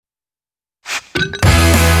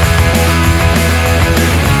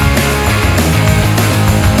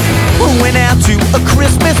to a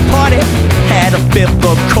Christmas party, had a fifth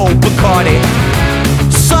of cold Bacardi.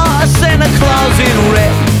 Saw a Santa Claus in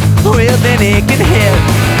red with an aching head,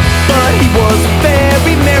 but he was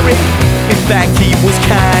very merry. In fact, he was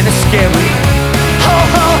kinda scary. Ho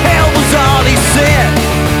ho hell was all he said.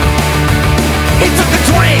 He took a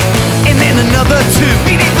drink and then another two.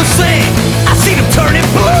 Beneath the sink, I seen him turning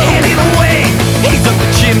blue. Heading away, he's up the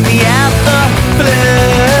chimney out the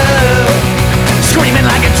blue, screaming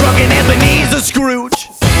like a drunken Ebenezer Scrooge.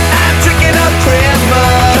 I'm drinking up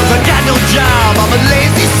Christmas, 'cause I got no job, I'm a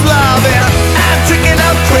lazy slob. And I'm drinking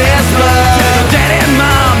up Christmas, tell Dad and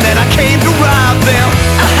Mom that I came to rob them.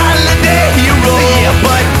 A holiday hero, yeah,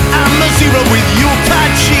 but I'm a zero with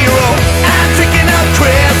Yuletide cheero. I'm drinking up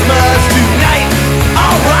Christmas tonight,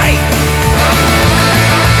 alright.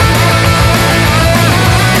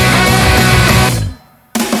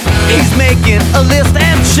 He's making a list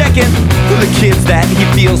and checking for the kids that he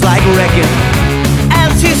feels like wrecking.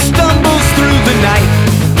 As he stumbles through the night,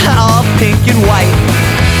 all pink and white,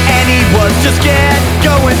 and he was just getting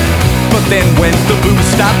going, but then when the booze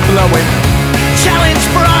stopped blowing, challenged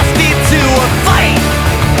Frosty to a fight.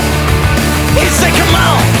 He said, come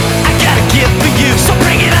on, I got a gift for you, so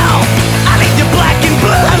bring it on. I need your black and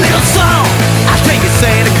blue, a little song. I think it's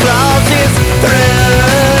Santa Claus is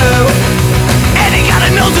through, and he got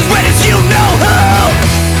a nose as red as you know who.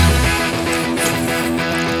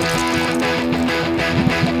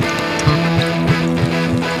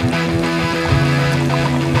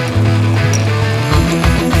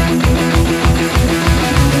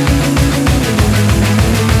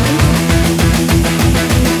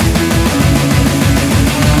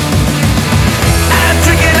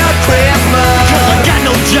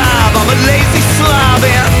 Job, I'm a lazy slob,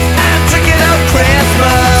 and I'm drinking up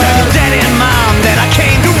Christmas. Tell your daddy and mom that I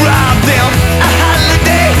came to rob them. A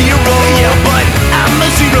holiday hero, yeah, but I'm a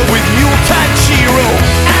zero with Yuletide cheero.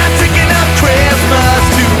 I'm drinking up Christmas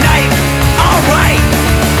tonight, alright.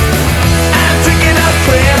 I'm drinking up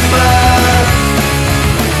Christmas.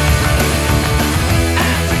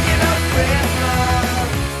 I'm drinking up Christmas.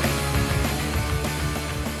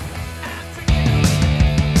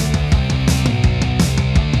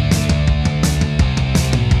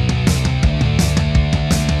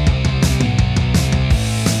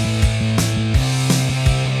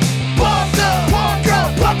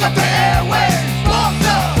 Plug up the airwaves, plug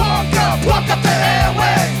up, plug up, plug up the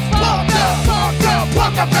airwaves, plug up, plug up,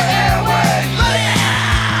 plug up the airwaves.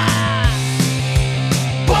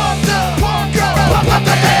 Plug up, plug up, plug up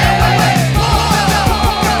the airwaves, plug up,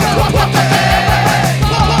 plug up the airwaves,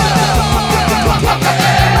 plug up, plug up the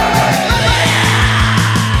airwaves.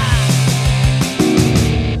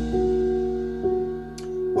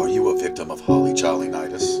 Are you a victim of holly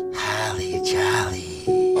jolly-nitis? Holly jolly.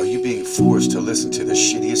 Are you being forced to listen to the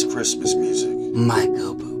shittiest Christmas music?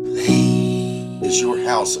 Michael Bublé. Is your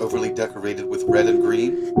house overly decorated with red and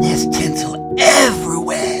green? There's tinsel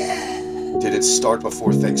everywhere. Did it start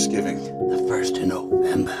before Thanksgiving? The 1st of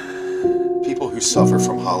November. People who suffer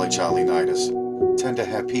from holly jolly-nitis tend to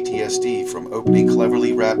have PTSD from opening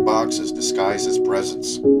cleverly wrapped boxes disguised as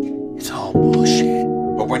presents. It's all bullshit.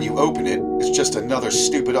 But when you open it, it's just another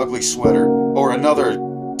stupid ugly sweater, or another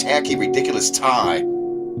tacky ridiculous tie,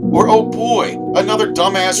 or oh boy, another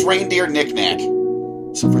dumbass reindeer knick-knack.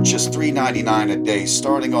 So for just $3.99 a day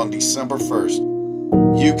starting on December 1st,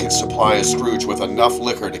 you can supply a Scrooge with enough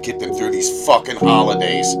liquor to get them through these fucking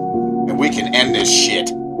holidays, and we can end this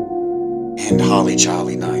shit. End holly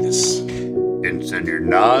jolly-nitis. And send your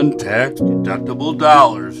non-tax deductible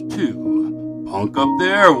dollars to Punk Up the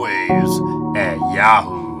Airwaves at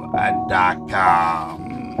yahoo.com.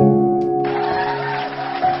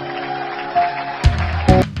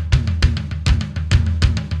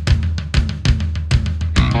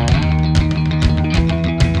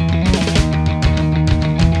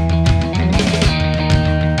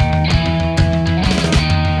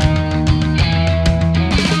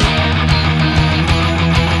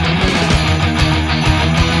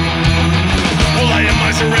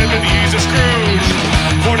 Ebenezer Scrooge,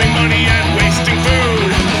 hoarding money and wasting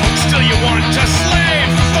food. Still you want to slay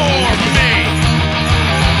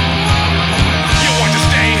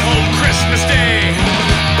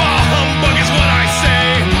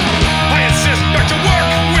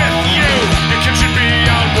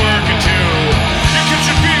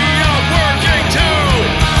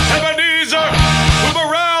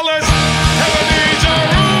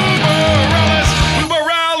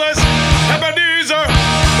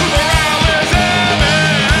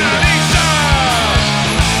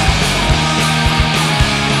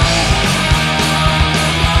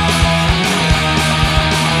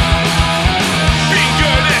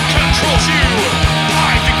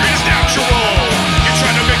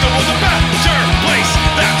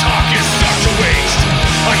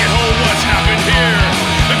what's happened here.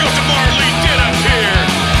 The ghost of Marley did appear.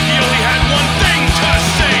 He only had one thing to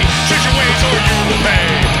say: change your ways or you will pay.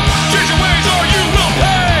 Change your ways or you will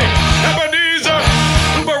pay. Ebenezer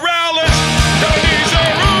Uber Alles. Ebenezer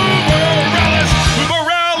Uber Alles. Uber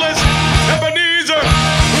Alles. Ebenezer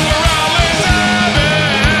Uber Alles.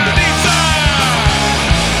 Ebenezer.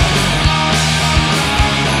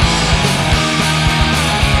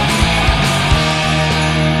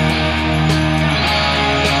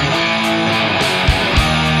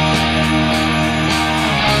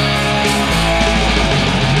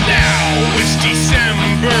 Now it's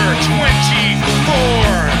December 24.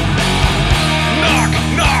 Knock,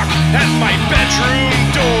 knock at my bedroom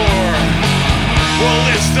door. Well,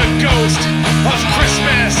 it's the ghost of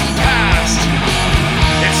Christmas past.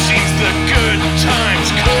 It seems the good times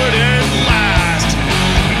couldn't last.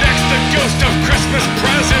 Next, the ghost of Christmas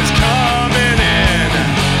presents coming in.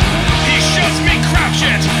 He shows me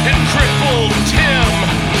Crouchit and crippled Tim.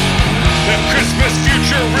 The Christmas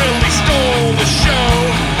future really stole the show,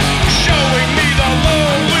 showing me the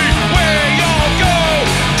lonely way I'll go.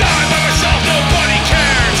 Die by myself, nobody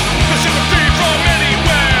cares. No sympathy from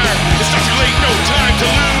anywhere. It's not too late, no time to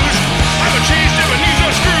lose. I'm a changed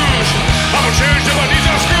Ebenezer Scrooge. I'm a changed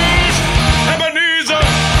Ebenezer Scrooge. Ebenezer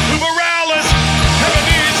Uber Alles.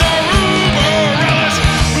 Ebenezer Uber Alles.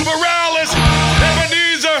 Uber Alles.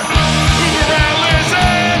 Ebenezer Uber Alles.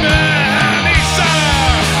 Ebenezer.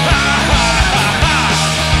 Ha ha ha ha.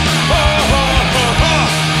 Ho ho ho ho.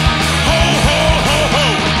 Ho ho ho ho.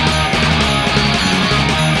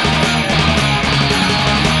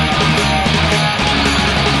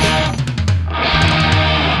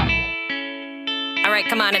 All right,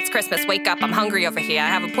 come on, it's Christmas. Wake up. I'm hungry over here. I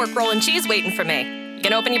have a pork roll and cheese waiting for me. You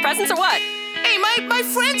gonna open your presents or what? Hey, my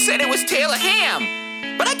friend said it was Taylor Ham,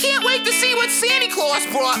 but I can't wait to see what Santa Claus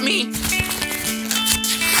brought me.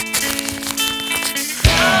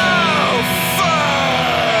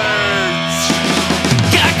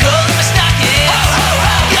 Got coal in my stockings.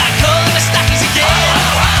 Got coal in my stockings again.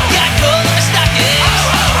 Got coal in my stockings.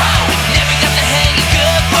 Never got the hang of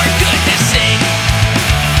good, for goodness sake.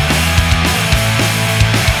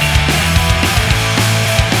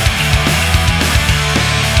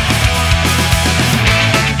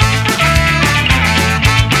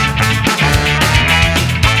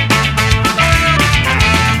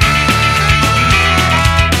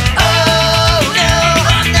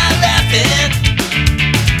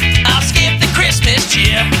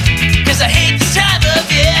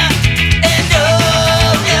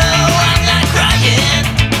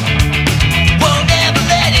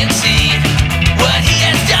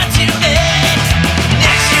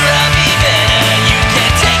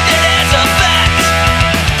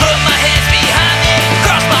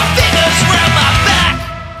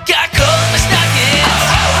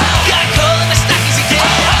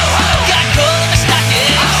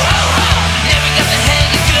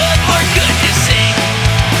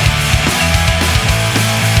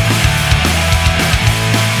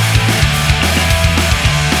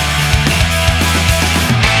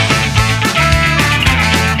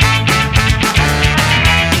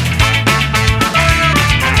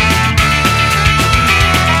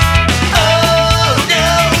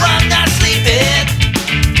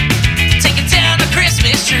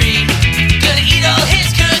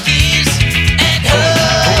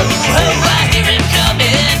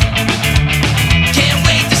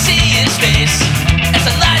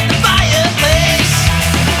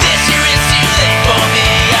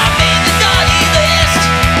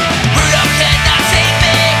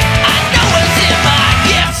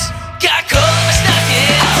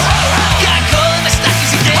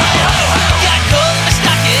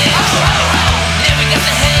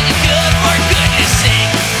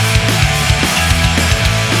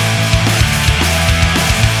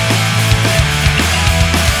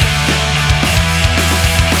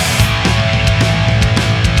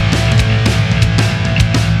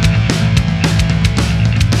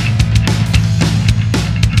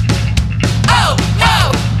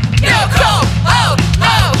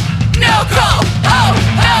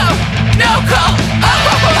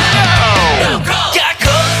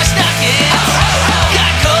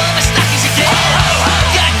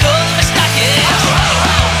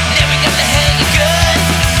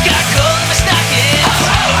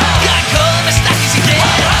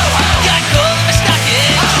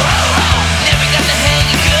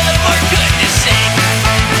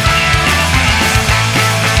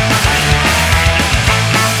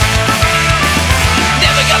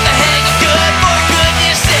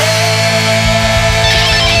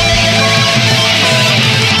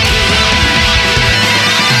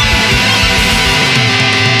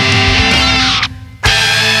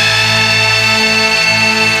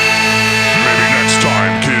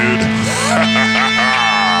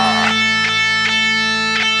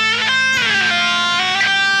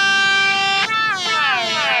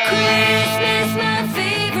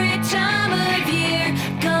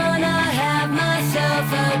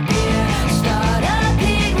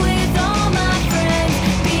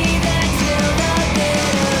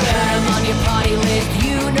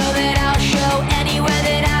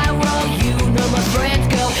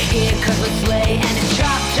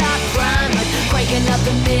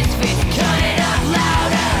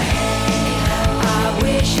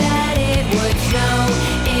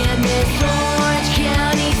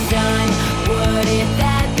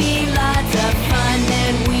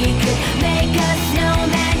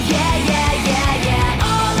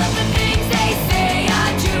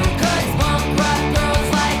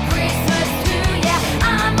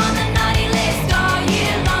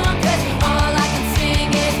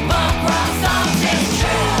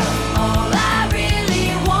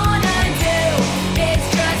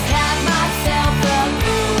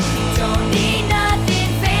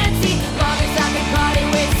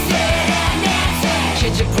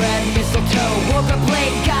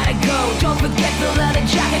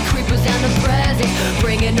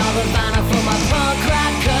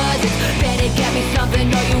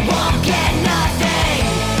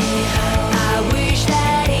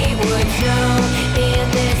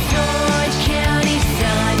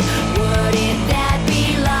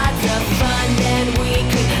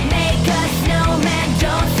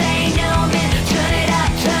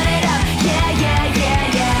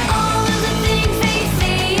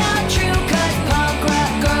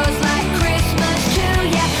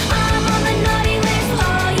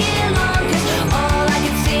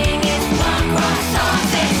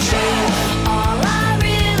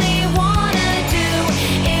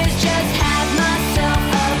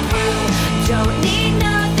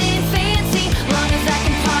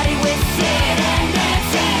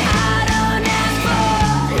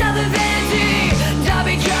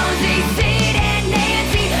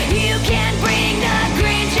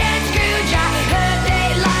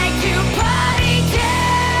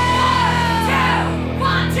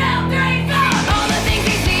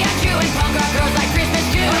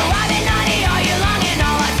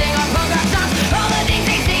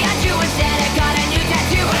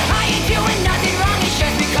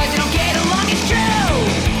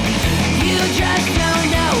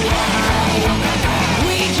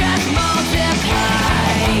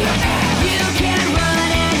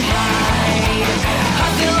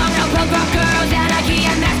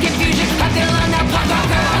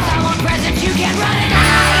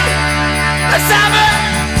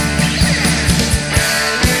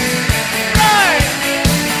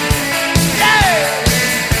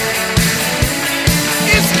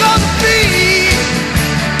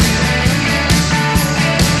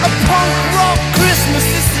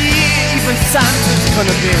 Santa's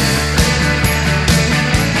gonna be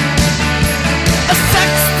a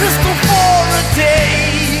sex pistol for a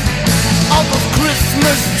day. All those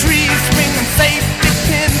Christmas trees swinging safety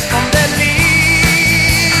pins from their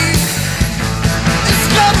leaves. It's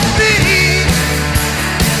gonna be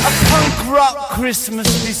a punk rock Christmas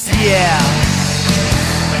this year.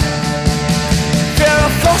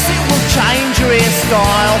 Farrah Fawcett will change her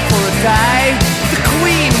hairstyle for a day. The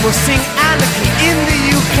Queen will sing Anarchy in the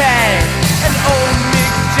UK. And old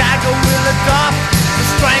Mick Jagger will adopt the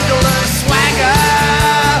Strangler swagger.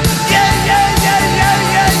 Yeah, yeah, yeah, yeah,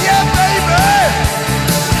 yeah, yeah, baby.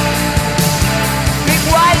 Mick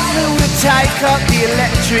Whyte Lyin will take up the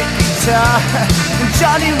electric guitar. And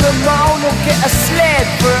Johnny Ramone will get a sled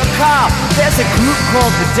for a car. There's a group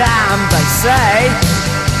called The Damned, they say,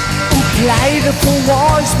 who play the four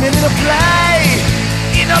wise men in a play.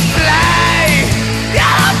 In a play. In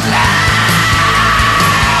a play.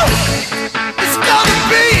 It's gonna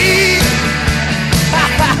be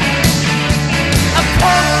a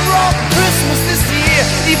punk rock Christmas this year.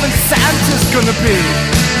 Even Santa's gonna be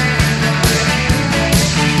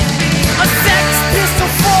a sex pistol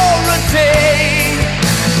for a day.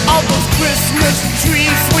 All those Christmas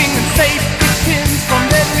trees swinging safety pins from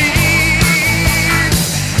their leaves.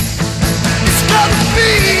 It's gonna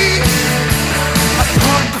be a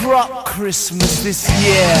punk rock Christmas this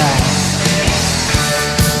year.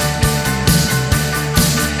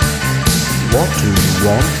 What do you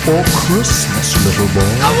want for Christmas, little boy?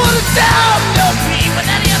 I want a WP with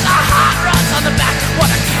any of the hot rods on the back.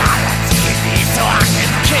 Want a color TV so I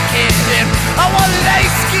can kick it in. I want a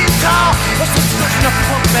lace guitar, a subscription to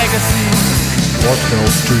Punk magazine. What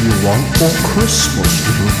else do you want for Christmas,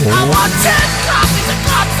 little boy? I want 10 copies of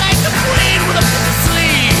God Save the Queen with a picture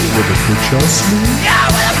sleeve. With a picture sleeve? Yeah,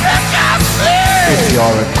 with a picture sleeve. If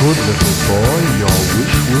you're a good little boy, your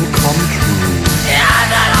wish will come true. Yeah,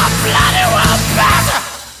 then I bloody well better.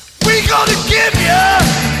 We gonna give you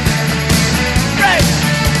right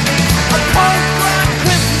a punk rock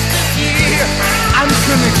Christmas this year. I'm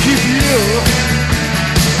gonna give you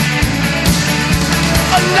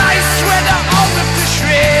a nice sweater all ripped to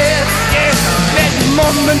shreds. Yeah, let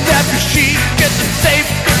mom and dad be chic. Get the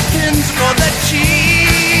safety pins for the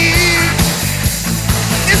cheek.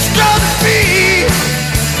 It's gonna be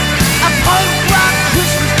a punk rock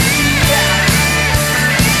Christmas this year.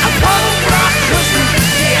 A punk rock Christmas this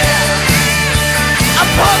year. A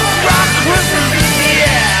punk rock Christmas this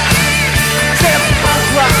year. Say a punk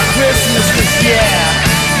rock Christmas this year.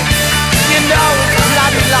 You know it's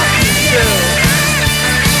bloody lucky too.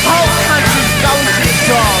 Whole country's going to the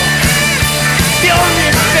dog. The only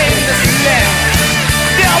thing that's left.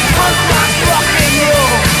 The old punk rock and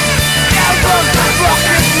roll. The old punk rock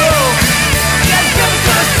and roll. Yeah, give it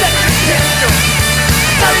to the second pistol.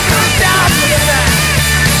 Tell it to the down to the back.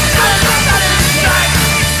 Tell it to the strike.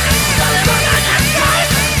 Tell it to the strike.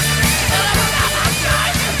 Tell it to the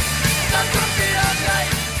strike. Tell it to be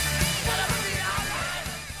alright. Tell it to be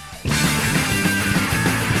alright.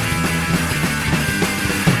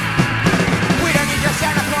 We don't need your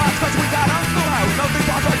Santa Claus, cause we got Uncle Ho. No big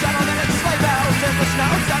boss or gentlemen and sleigh bells in the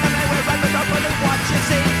snow. Suddenly we're ready to really what you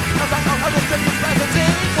see. Cause Uncle Ho is Christmas presents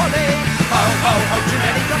equally. Ho, ho, ho,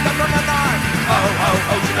 Jimmy comes up from the north. Ho, ho,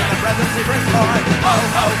 ho, Jimmy, the presents he brings forth. Ho,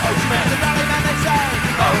 ho, ho, Jimmy, the valley man they say.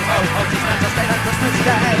 Ho, ho, ho, Jimmy, the state on Christmas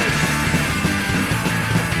Day.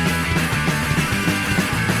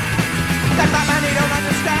 That man, he don't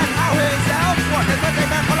understand how his elves work. His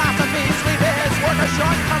different philosophies leave his workers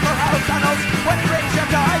short. Uncle Ho tunnels when he brings your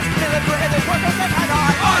toys. Military, his workers say hi,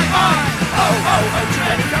 hi. Oi, oi. Ho, ho, ho,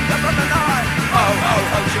 Jimmy comes up from the north. Ho, ho,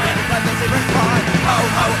 ho, Jimmy, the presents he brings forth. Ho,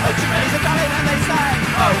 ho, ho, Jimmy, he's a valley man they say.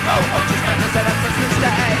 Ho, ho, ho, Jimmy, the state on Christmas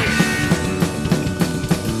Day.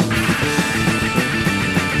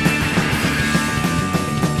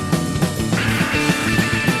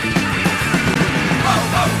 Ho,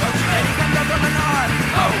 ho, ho, Jimmy comes up from the north.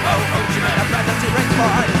 Ho, ho, ho, Jimmy, the presents he brings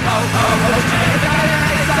forth. Ho, ho, ho, Jimmy, the valley man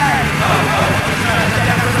they say. Ho, ho, ho, Jimmy, the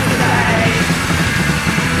state on Christmas Day.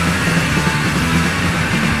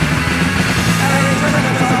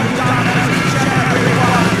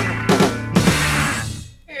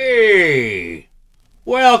 Hey!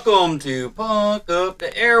 Welcome to Punk Up the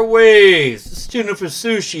Airwaves. This is tuna for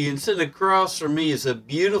sushi, and sitting across from me is a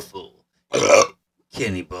beautiful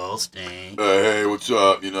Kenny Ballstein. Hey, what's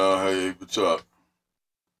up? Hey, what's up?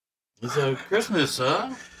 It's Christmas,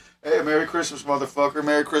 huh? Hey, Merry Christmas, motherfucker.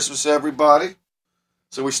 Merry Christmas, everybody.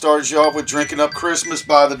 So we started you off with Drinking Up Christmas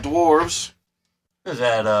by the Dwarves. Is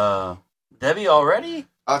that, Debbie already?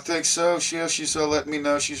 I think so. She's letting me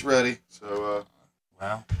know she's ready. So,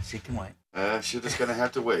 Well, she can wait. she's just gonna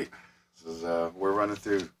have to wait. This is, we're running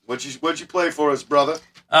through. What'd you play for us, brother?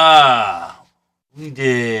 We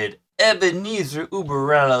did Ebenezer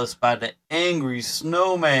Uber Alles-Angry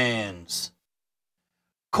Snowmans.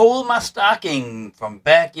 Cold My Stocking from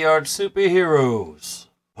Backyard Superheroes.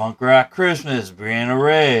 Punk Rock Christmas-Breena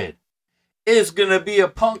Red. It's gonna be a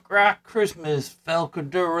punk rock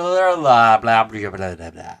Christmas-Falcodelra, blah, blah, blah, blah, blah,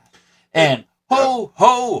 blah. And ho,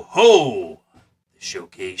 ho, ho, the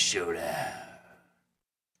Showcase Showdown.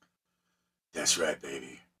 That's right,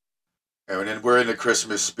 baby. And then we're in the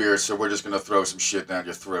Christmas spirit, so we're just gonna throw some shit down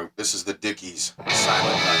your throat. This is the Dickies,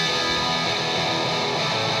 Silent Night.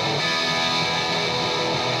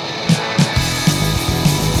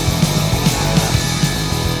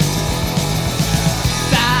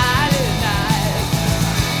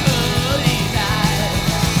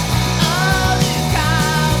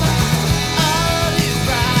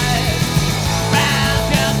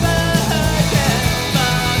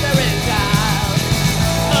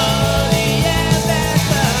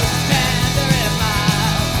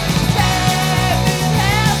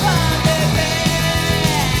 Have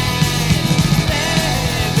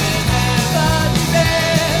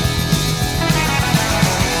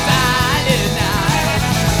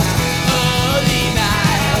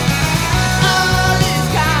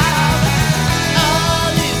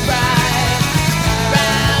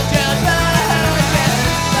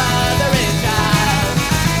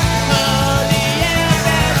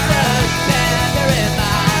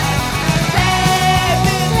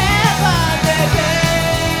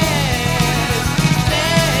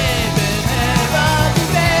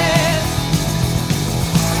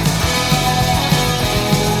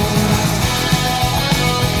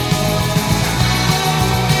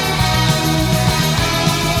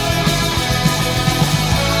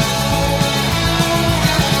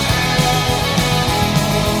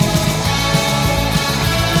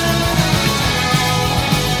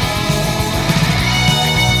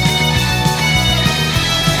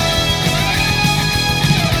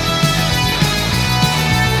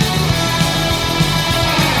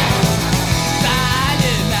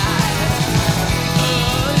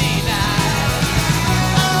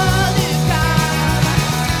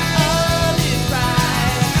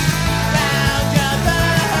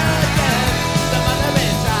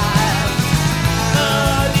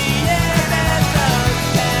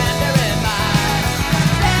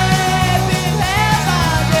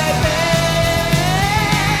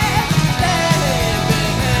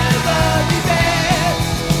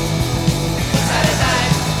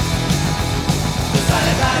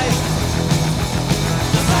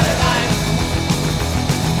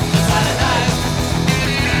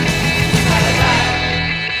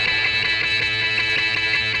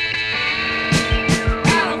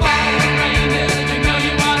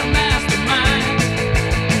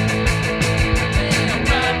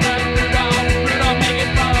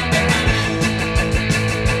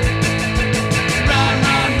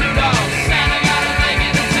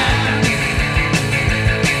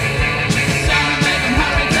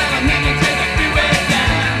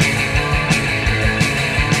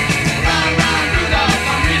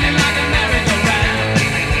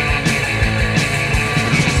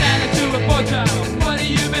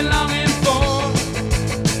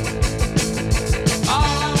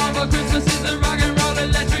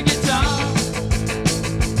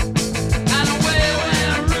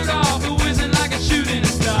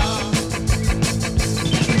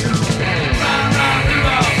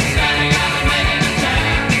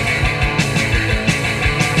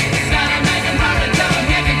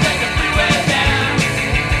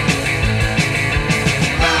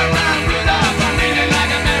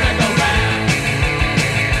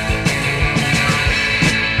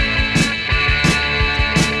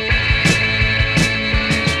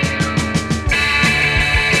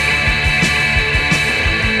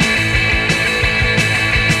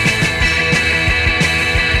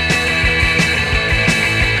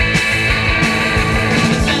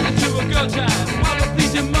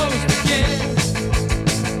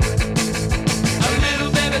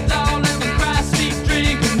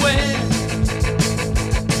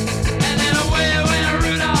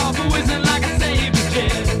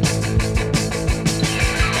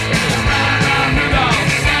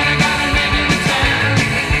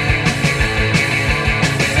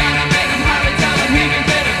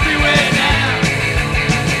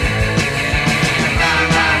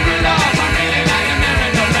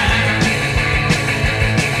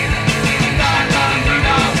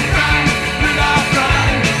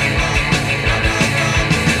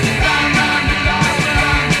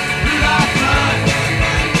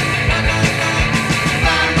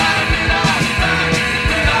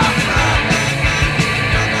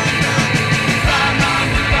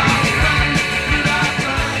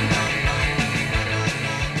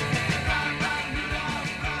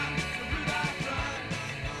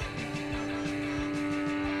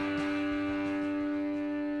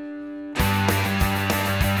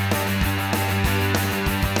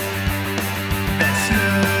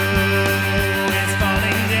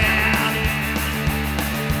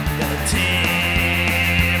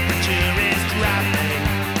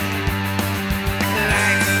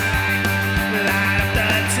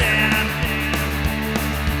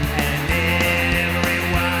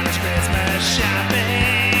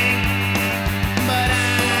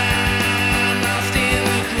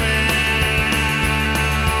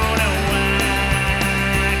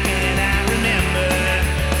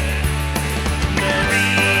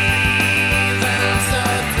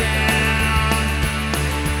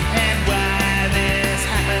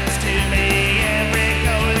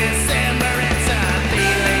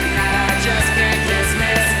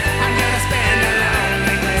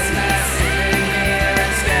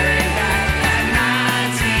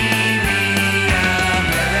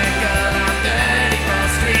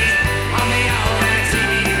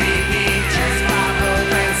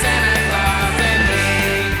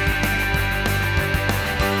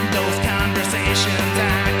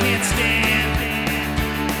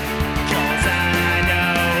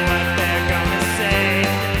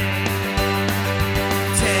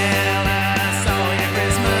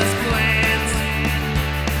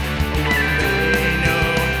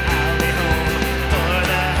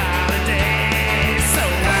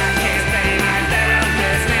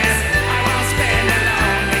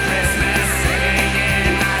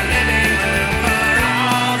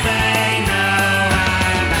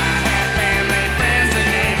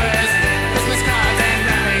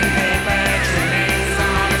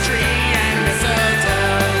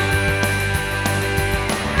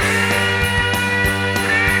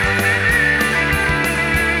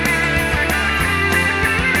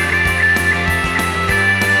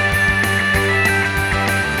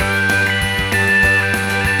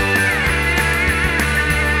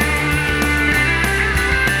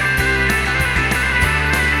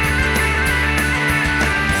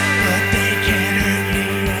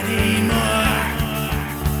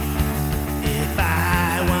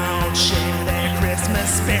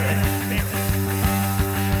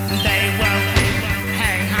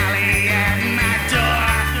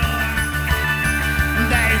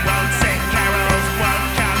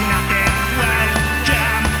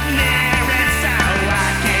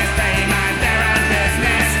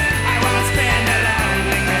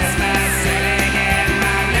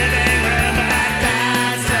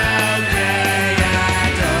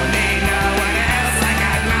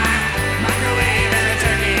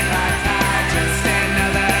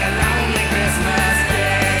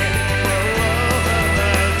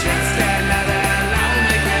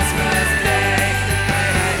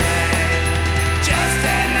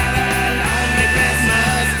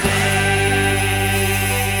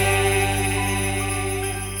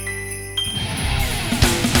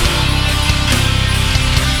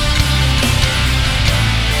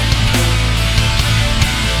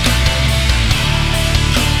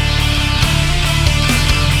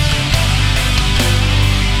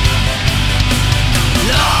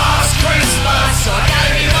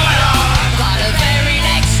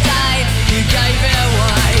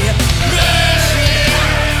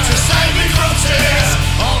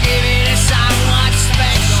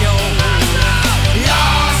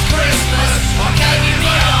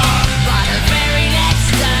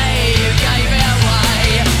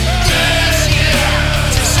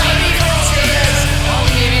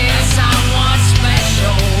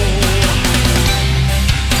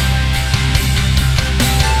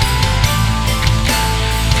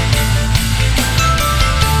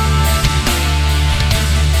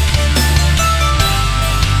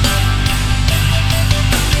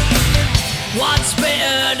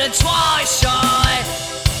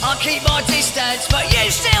keep my distance, but you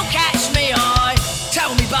still catch me eye.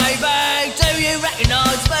 Tell me, baby, do you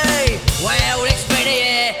recognise me? Well, it's been a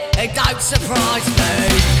year, it don't surprise me.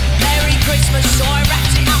 Merry Christmas, so I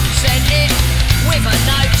wrapped it up and sent it with a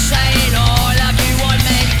note saying I love you, I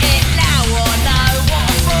meant it. Now I know what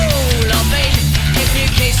a fool I've been. If you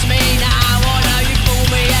kiss me now, I know you fool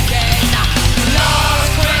me again. Last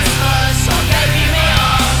Christmas I gave you my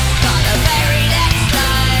heart, but the very next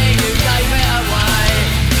day you gave it away.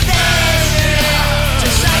 This year, to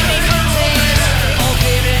save me from tears, I'll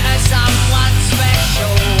give it to someone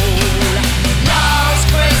special. Last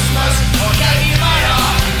Christmas I gave you my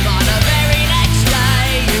heart, but the very next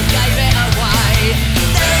day you gave it away.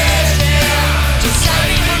 This year, to save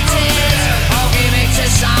me from tears, I'll give it to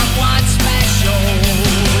someone special.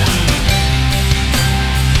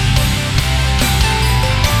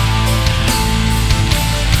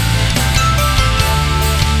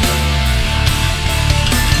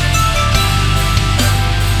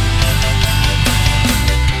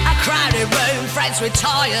 A crowded room, friends with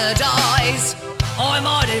tired eyes. I'm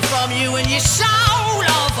hiding from you and your soul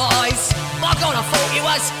of ice. My God, I thought you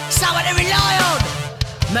was someone to rely on.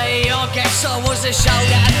 Me, I guess I was a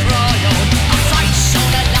showdown cry on. A face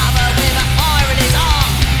on a lover with a fire in his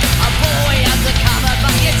heart. A boy undercover,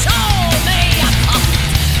 but you tore me apart.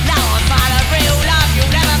 Now I found a real love,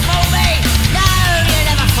 you'll never fool me. No, you'll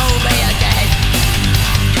never fool me again.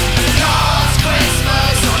 Last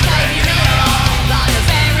Christmas I gave you my heart, but the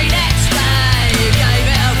very next day you gave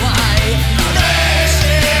it away. This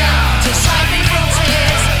year, to save me from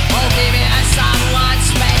tears, I'll give it to someone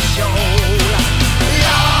special.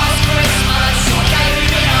 Last Christmas I gave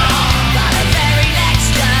you my heart, but the very next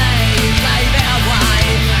day you gave it away.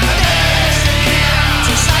 This year,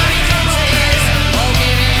 to save me from tears, I'll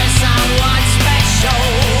give it to someone special.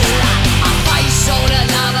 A face on a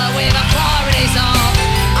lover with a fire in his heart.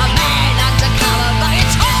 A man undercover, but he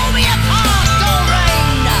tore me apart.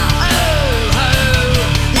 Doreen,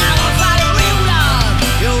 now I've found a real love,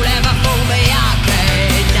 you'll never fool me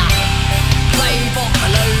again. Play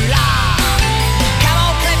Bockaloola, come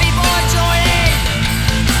on, Cliffy boy, join in.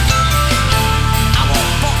 I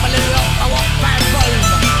want Bockaloola, I want Bad Boom.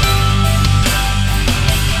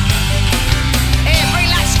 Here, bring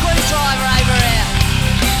that screwdriver over here.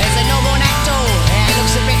 There's a knob on that door. Yeah, it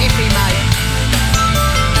looks a bit iffy, mate.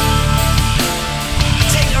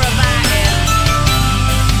 Tinker about here.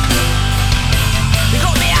 You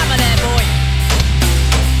got me hammer there, boy.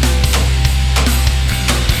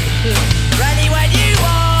 Ready when you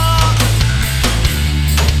are.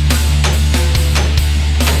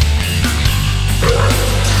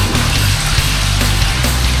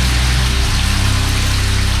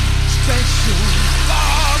 Special.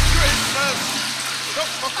 Last Christmas! Stop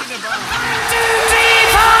fucking about.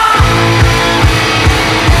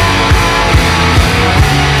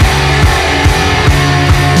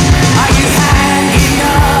 Are you hanging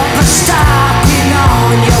up a stocking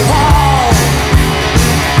on your wall?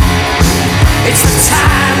 It's the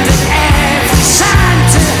time that every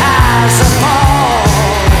Santa has a ball.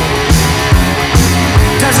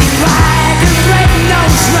 Does he ride the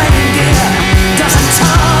red-nosed reindeer? Does he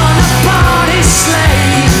turn upon his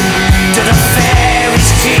sleigh? Do the fairies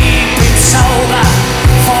keep him sober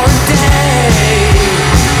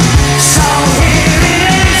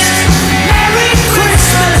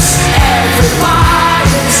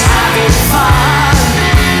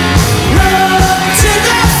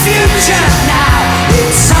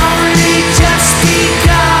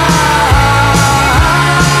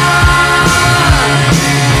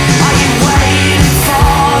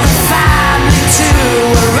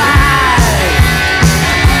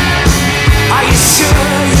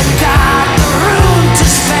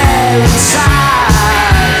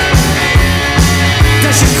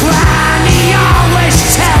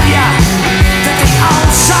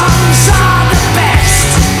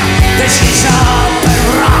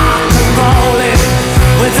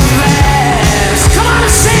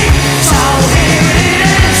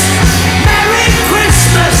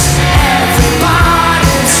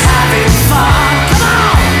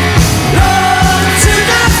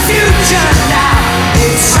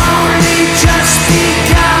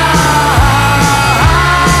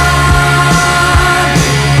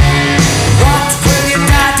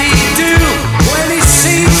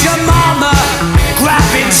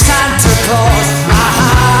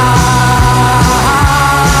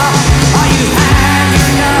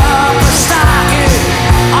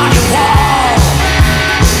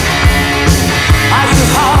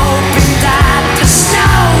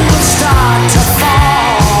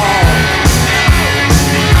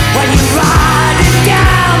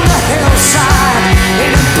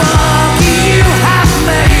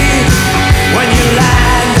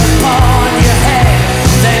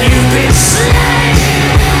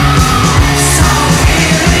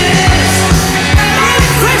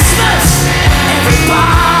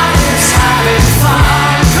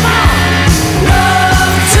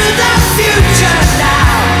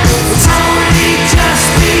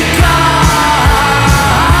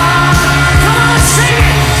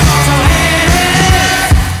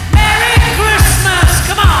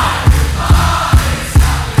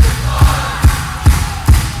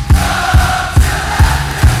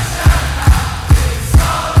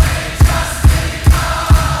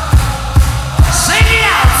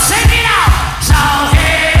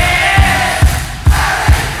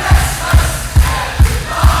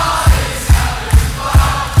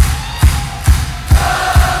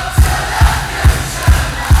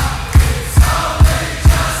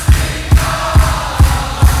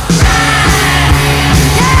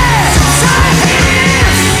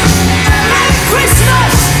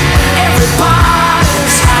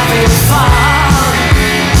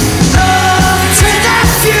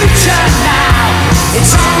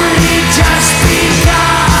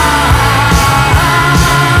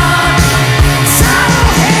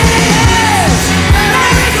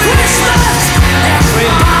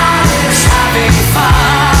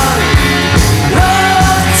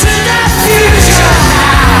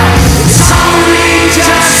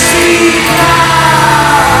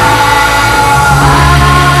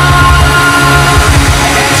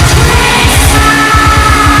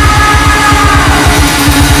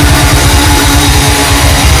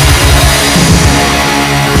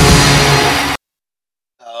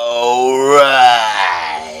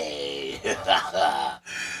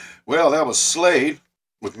Christmas-Jellowswaze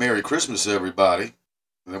with Merry Christmas Everybody.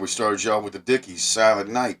 And then we started y'all with the Dickies, Silent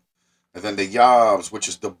Night. And then the Yobs, which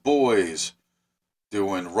is the boys,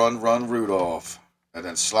 doing Run Run Rudolph. And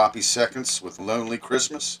then Sloppy Seconds with Lonely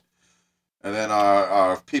Christmas. And then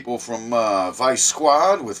our people from Vice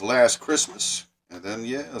Squad with Last Christmas. And then,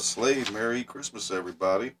 Slade, Merry Christmas,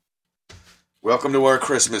 everybody. Welcome to our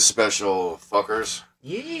Christmas special, fuckers.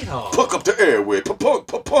 Yeehaw. Punk up the airwaves.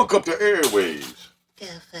 Punk up the airwaves. Go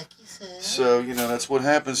fuck yourself. So, that's what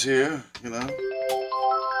happens here,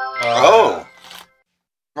 Oh,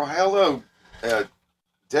 hello,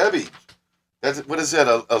 Debbie. What is that?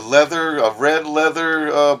 A red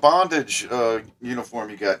leather bondage uniform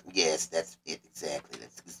you got? Yes, that's it exactly.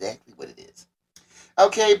 That's exactly what it is.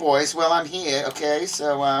 Okay, boys. Well, I'm here. Okay,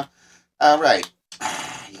 so all right.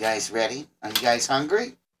 You guys ready? Are you guys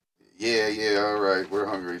hungry? Yeah. All right, we're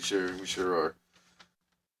hungry. Sure, we sure are.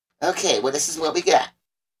 Okay. Well, this is what we got.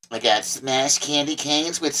 I got smashed candy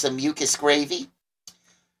canes with some mucus gravy,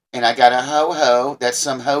 and I got a ho-ho that's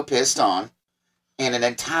some ho pissed on. And an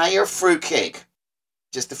entire fruitcake.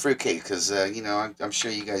 Just the fruitcake, because, I'm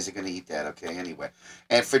sure you guys are going to eat that, okay, anyway.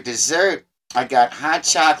 And for dessert, I got hot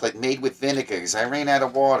chocolate made with vinegar, because I ran out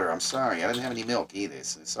of water. I'm sorry. I didn't have any milk either,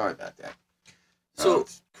 so sorry about that. So,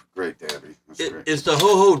 great, Debbie. Great. Is the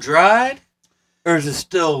ho-ho dried, or is it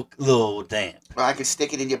still a little damp? Well, I could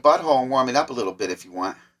stick it in your butthole and warm it up a little bit if you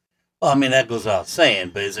want. Well, I mean, that goes without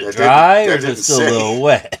saying, but is it dry, or is it still a little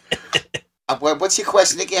wet? What's your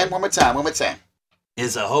question again? One more time.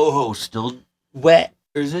 Is a ho-ho still wet,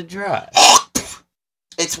 or is it dry?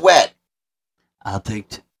 It's wet. I'll take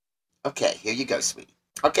two. Okay, here you go, sweetie.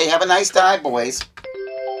 Okay, have a nice time, boys.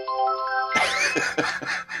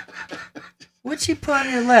 What'd she put on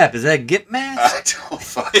your lap? Is that Gip mask? I don't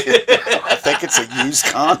fucking know. I think it's a used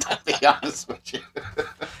condom, to be honest with you.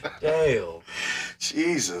 Damn.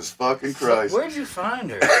 Jesus fucking Christ. Where'd you find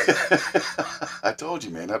her? I told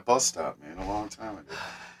you, man, that bus stop, man, a long time ago.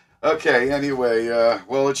 Okay, anyway,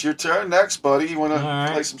 well, it's your turn next, buddy. You want to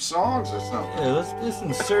play some songs or something? Yeah, let's do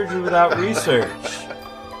some surgery without research.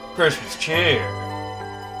 Christmas cheer.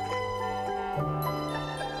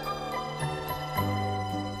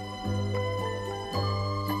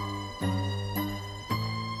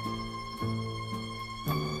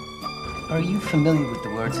 Are you familiar with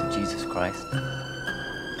the words of Jesus Christ?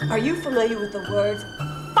 Are you familiar with the words,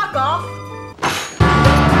 fuck off?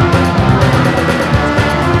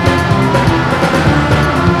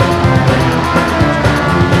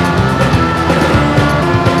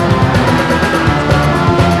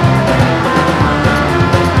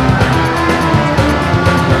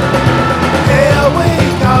 Here we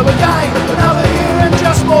go again, another year and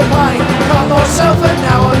just more pain. Got myself and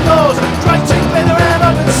now I'm yours, draping glitter and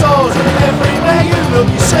open sores. Everywhere you look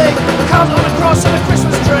you see, comes on the cross of a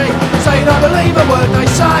Christmas tree. Say don't believe a word they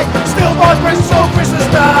say, still buy presents for Christmas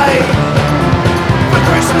Day. For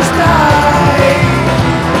Christmas Day.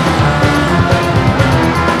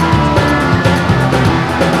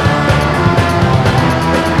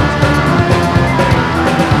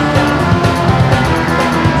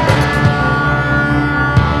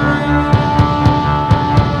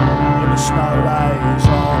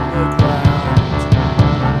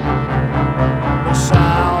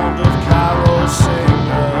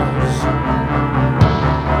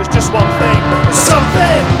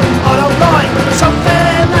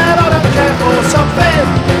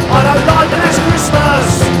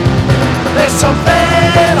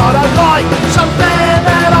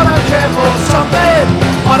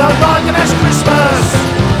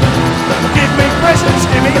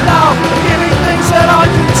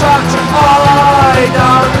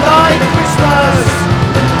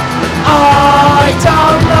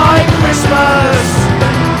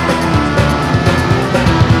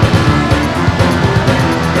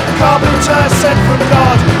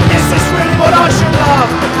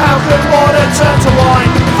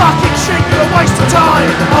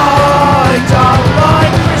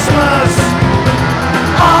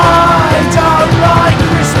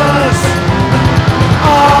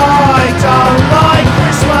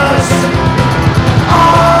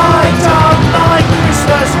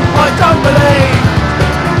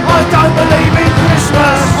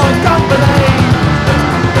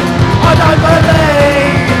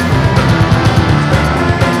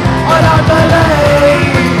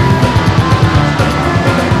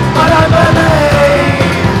 I don't believe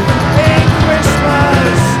in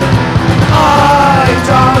Christmas.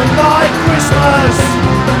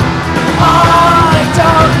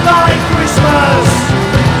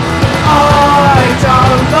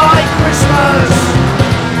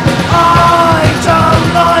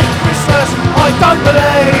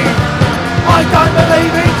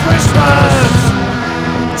 believe in Christmas.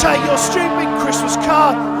 Take your stupid Christmas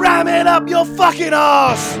card, ram it up your fucking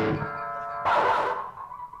arse.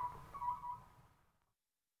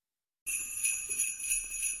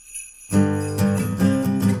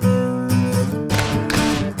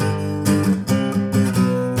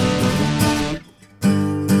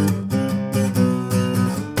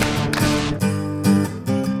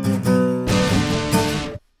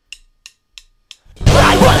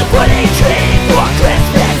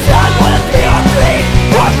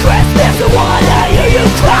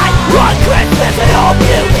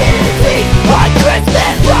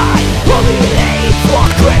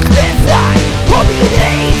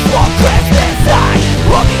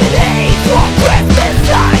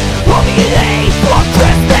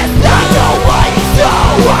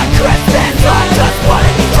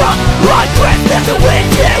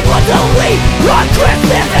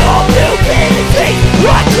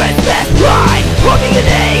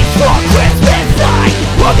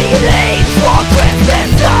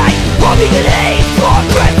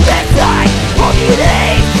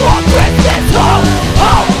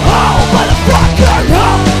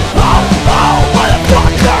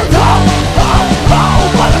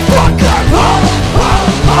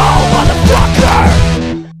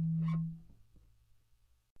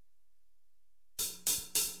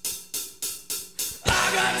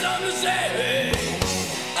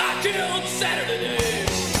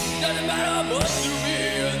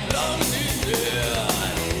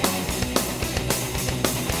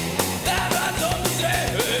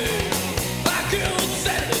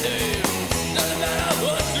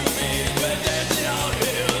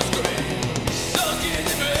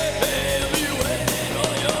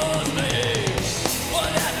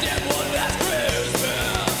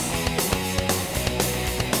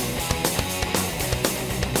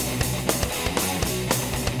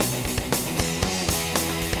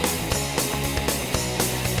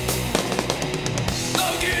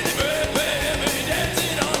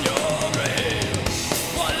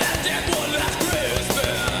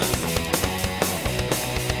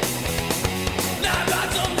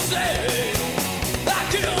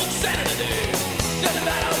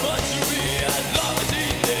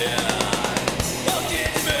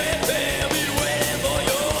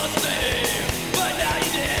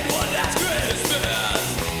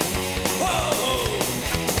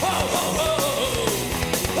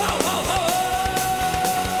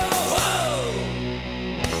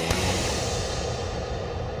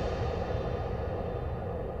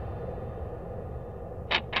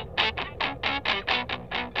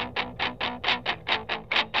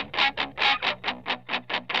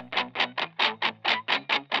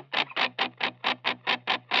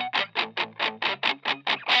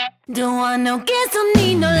 Don't want no gifts, don't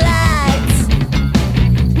need no lights.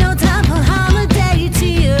 No time for holiday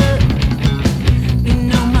cheer. You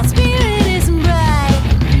know my spirit isn't bright.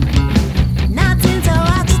 Not since I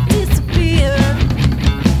watched it disappear.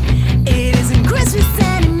 It isn't Christmas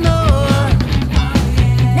anymore.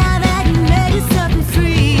 Now that you made yourself be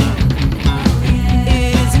free.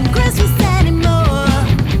 It isn't Christmas anymore.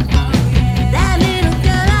 That little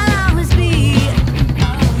girl I'll always be.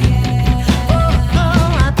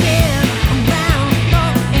 Oh, I've been around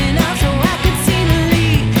long enough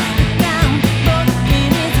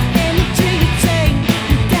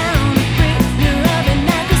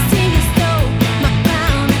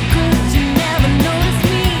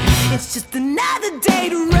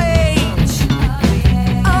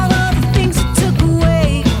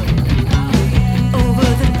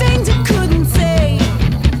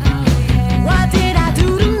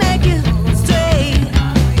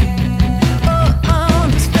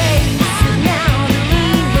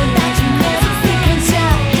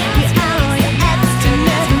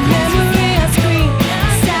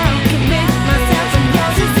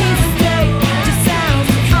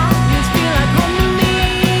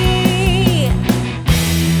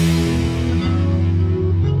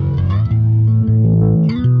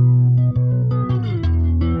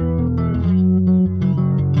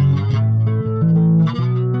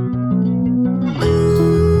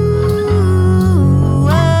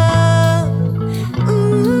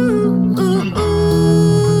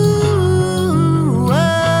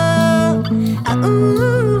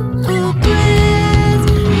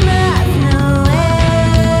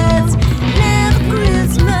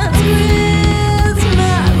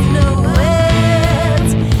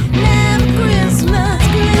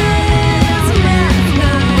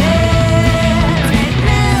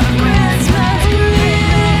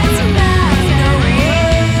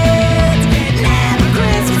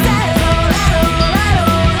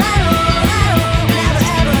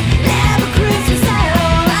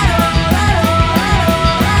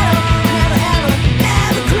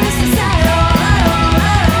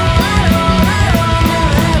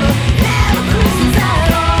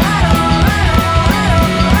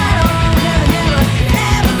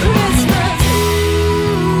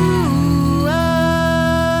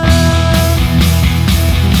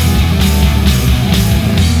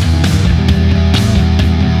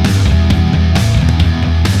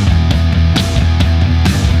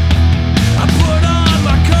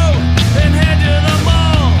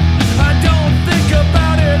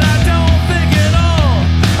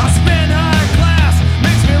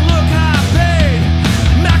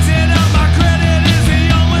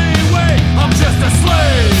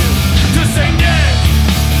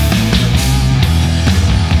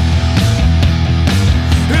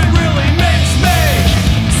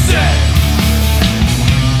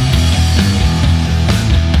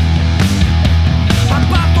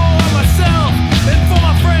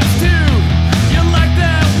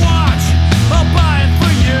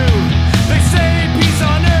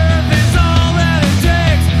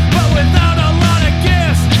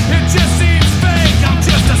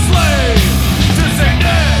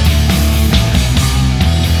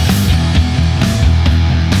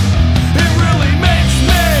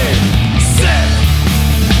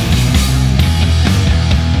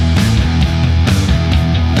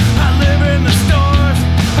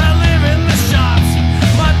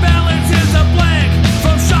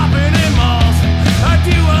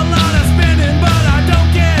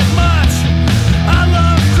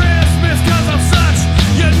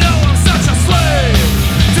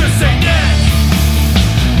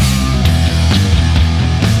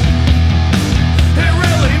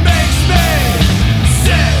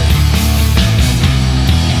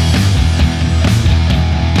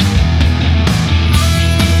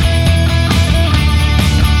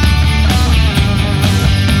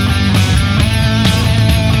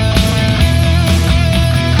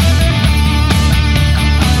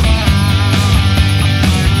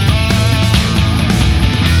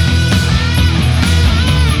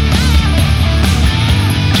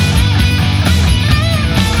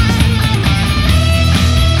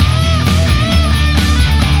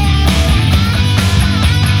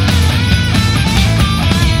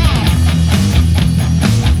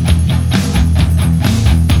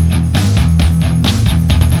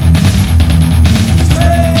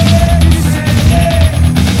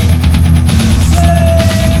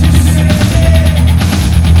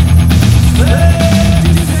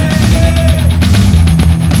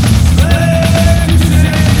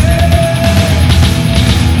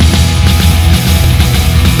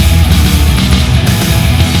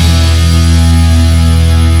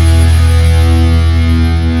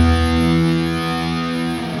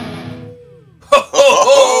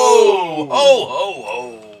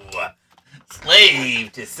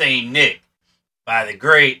Slave to St. Nick by the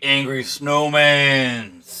great Angry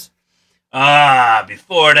Snowmans.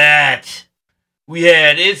 Before that, we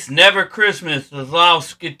had It's Never Christmas, the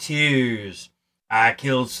Louskateers. I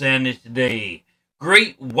Killed Santa Today.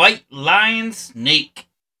 Great Whyte Lyin Snake.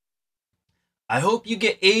 I Hope You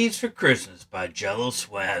Get AIDS for Christmas by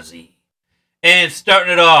Jellowswaze. And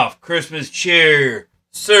starting it off, Christmas Cheer,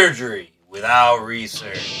 Surgery Without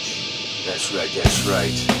Research. That's right.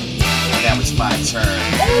 And now it's my turn.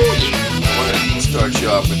 We're going to start you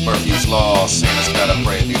off with Murphy's Law. Santa's got a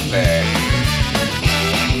brand new bag.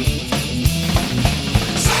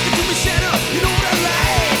 Sock it to me, Santa, you know what I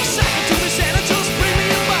like. Sock it to me, Santa, just bring me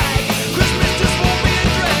a bike. Christmas just won't be a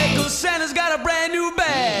drag, 'cause Santa's got a brand new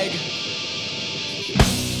bag.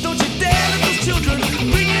 Don't you dare let those children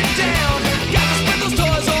bring it down. Got to spread those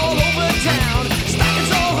toys all over town.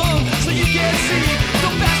 Stockings all hung so you can't see.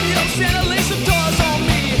 Don't pass me up, Santa, lay some toys on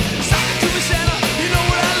me. Sock it to me, Santa, you know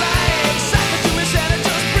what I like. Sock it to me, Santa,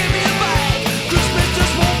 just bring me a bike. Christmas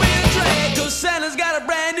just won't be a drag, 'cause Santa's got a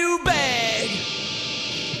brand new bag.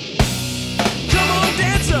 Come on,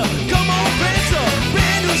 dancer, come on, prancer.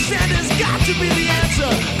 Brand new Santa's got to be the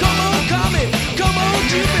answer. Come on, Comet, come on,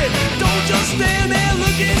 Cupid. Don't just stand there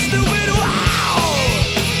looking stupid. Wow!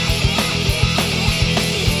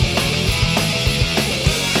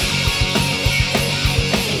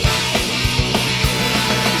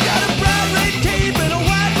 Got a bright red cape and a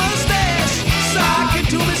white mustache. Sock it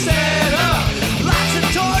to me, Santa. Lots of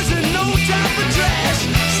toys and no time for trash.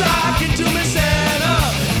 Sock it to me, Santa.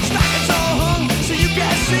 Stockings all hung so you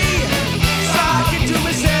can see. Sock it to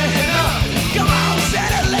me, Santa. Come on,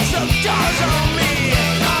 Santa, lay some toys on me.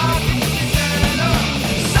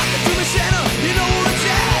 Sock it to me, Santa, you know where it's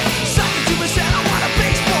at. Sock it to me, Santa, I want a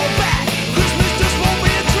baseball bat. Christmas just won't be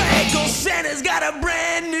a drag, 'cause Santa's got a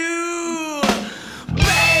brand new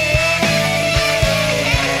bag.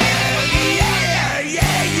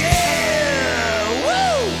 Yeah.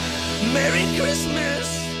 Woo! Merry Christmas.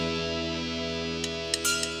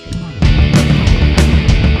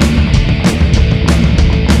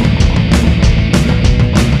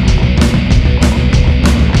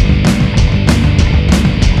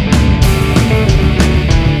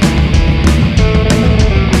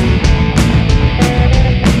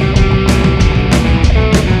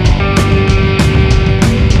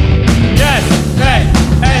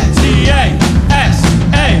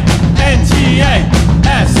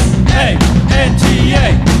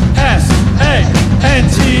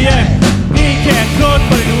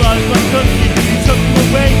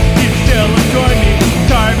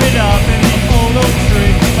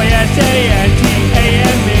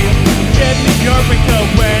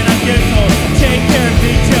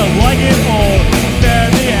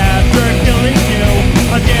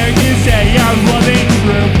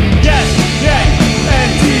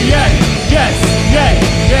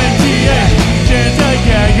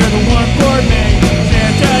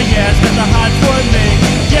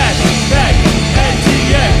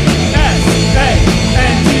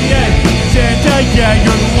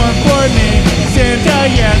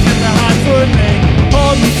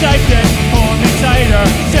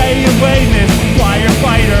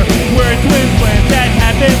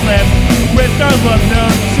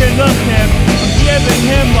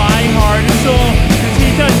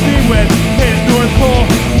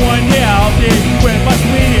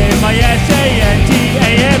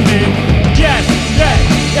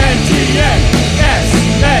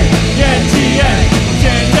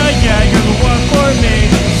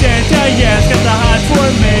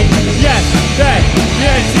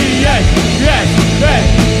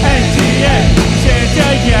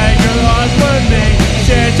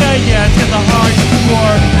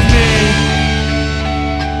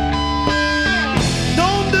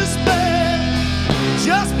 Don't despair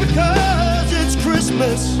just because it's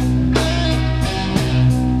Christmas.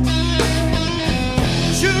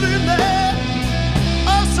 Children there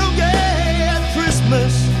are so gay at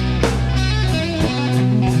Christmas.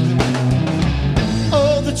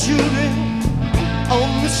 All the children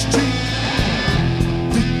on the street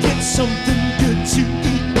to get something good to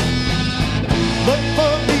eat. But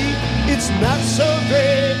for me, it's not so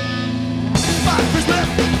great. My Christmas,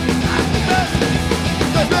 Christmas,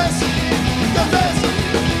 Christmas, Christmas,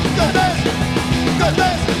 Christmas,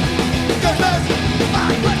 Christmas, Christmas, my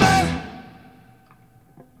Christmas.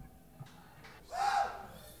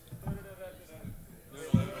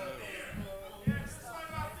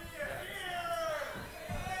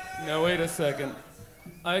 Now wait a second.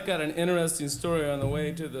 I got an interesting story on the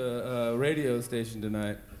way to the radio station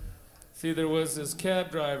tonight. See, there was this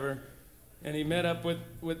cab driver, and he met up with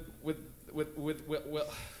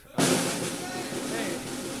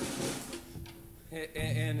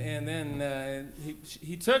and then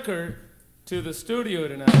he took her to the studio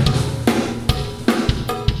tonight.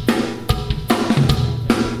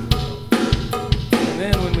 And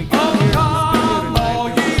then when we got here to the studio tonight,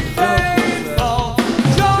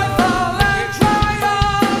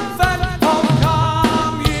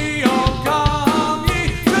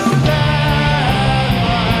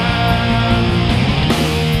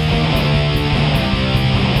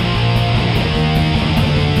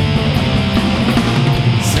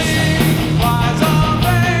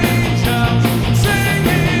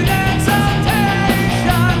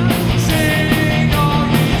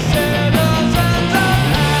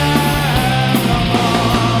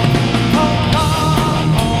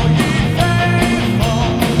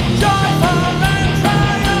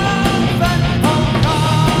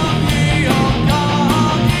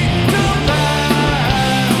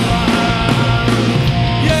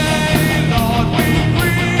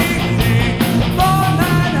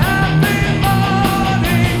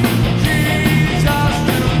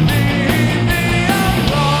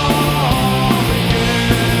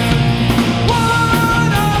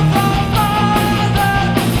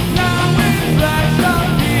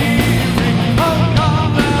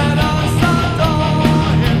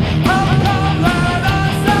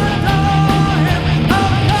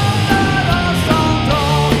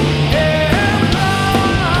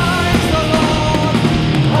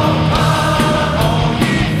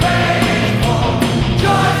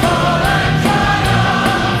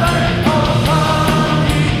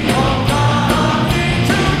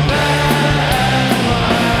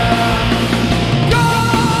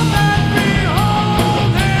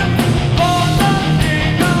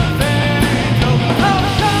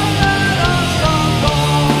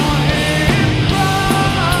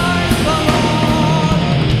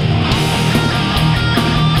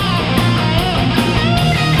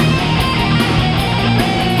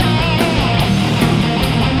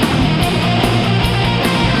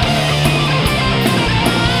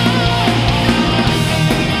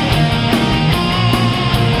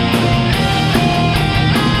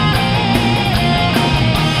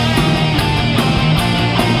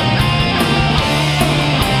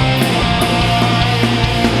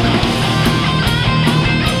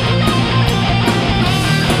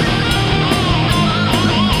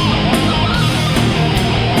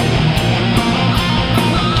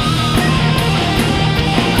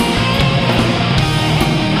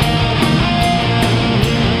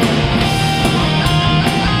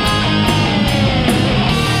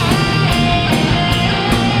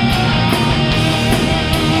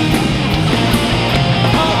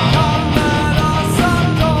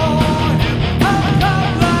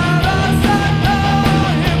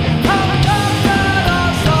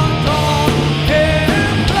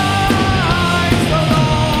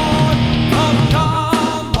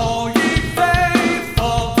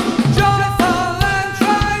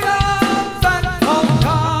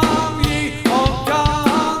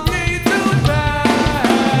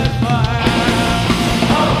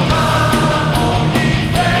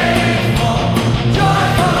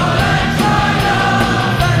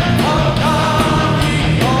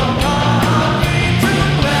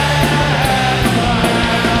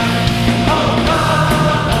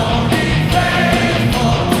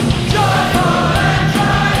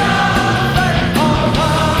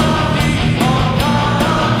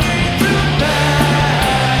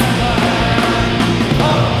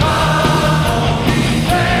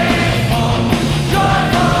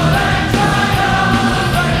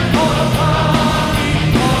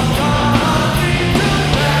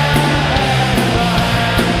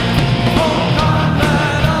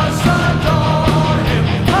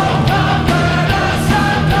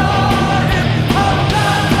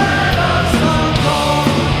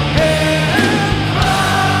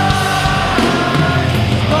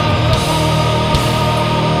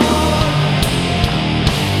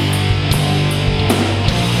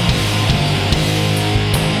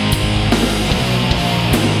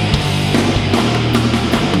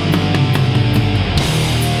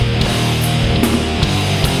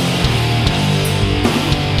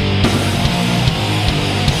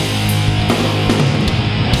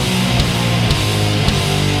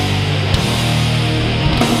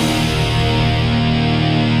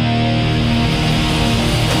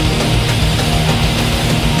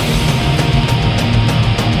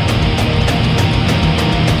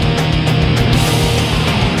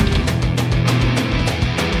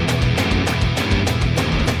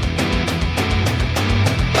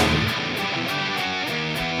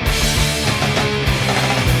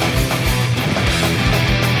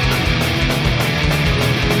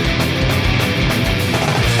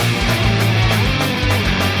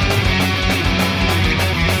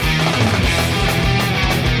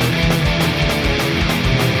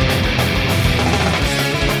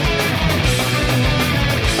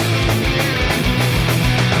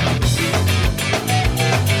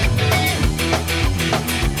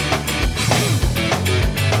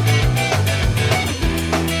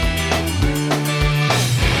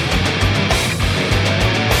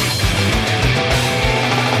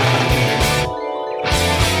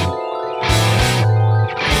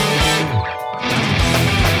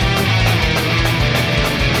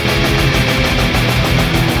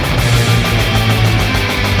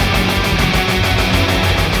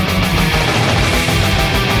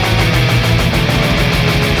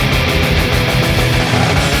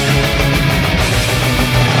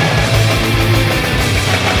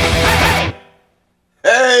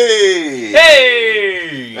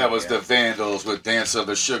 the Vandals with Dance of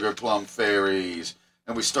the Sugar Plum Fairies.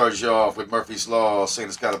 And we start you off with Murphy's Law,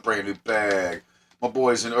 Santa's got a brand new bag. My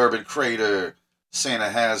boys in Urban Crater, Santa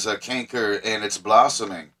has a canker and it's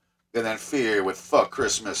blossoming. And then Fear with Fuck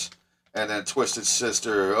Christmas. And then Twisted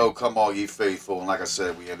Sister, Oh Come All Ye Faithful. And like I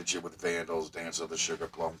said, we ended you with Vandals, Dance of the Sugar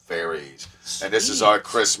Plum Fairies. Sweet. And this is our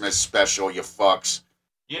Christmas special, you fucks.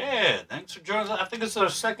 Yeah, thanks for joining us. I think it's our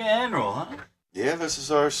second annual, huh? Yeah, this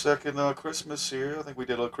is our second Christmas here. I think we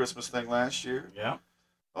did a Christmas thing last year. Yeah.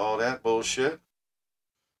 All that bullshit.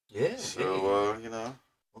 Yeah. So, you know.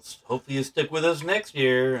 Hopefully you stick with us next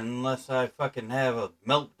year, unless I fucking have a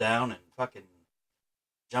meltdown and fucking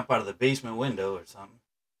jump out of the basement window or something.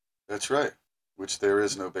 That's right. Which there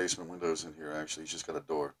is no basement windows in here, actually. He's just got a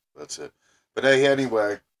door. That's it. But hey,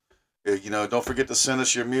 anyway, you know, don't forget to send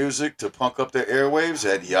us your music to punk up the airwaves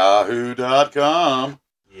at yahoo.com.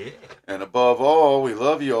 Yeah. And above all, we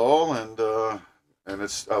love you all, and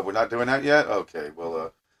it's we're not doing that yet? Okay,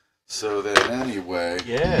 well, so then anyway.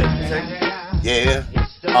 Yeah. Yeah.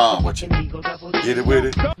 What you get it with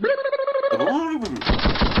it?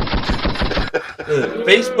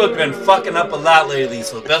 Facebook been fucking up a lot lately,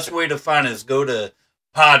 so the best way to find us, go to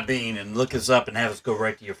Podbean and look us up and have us go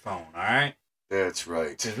right to your phone, alright? That's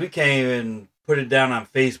right. Because we can't even put it down on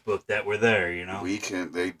Facebook that we're there, you know? We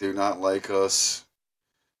can't, they do not like us.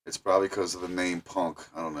 It's probably because of the name Punk.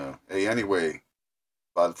 I don't know. Hey, anyway,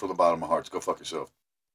 from the bottom of my heart, go fuck yourself.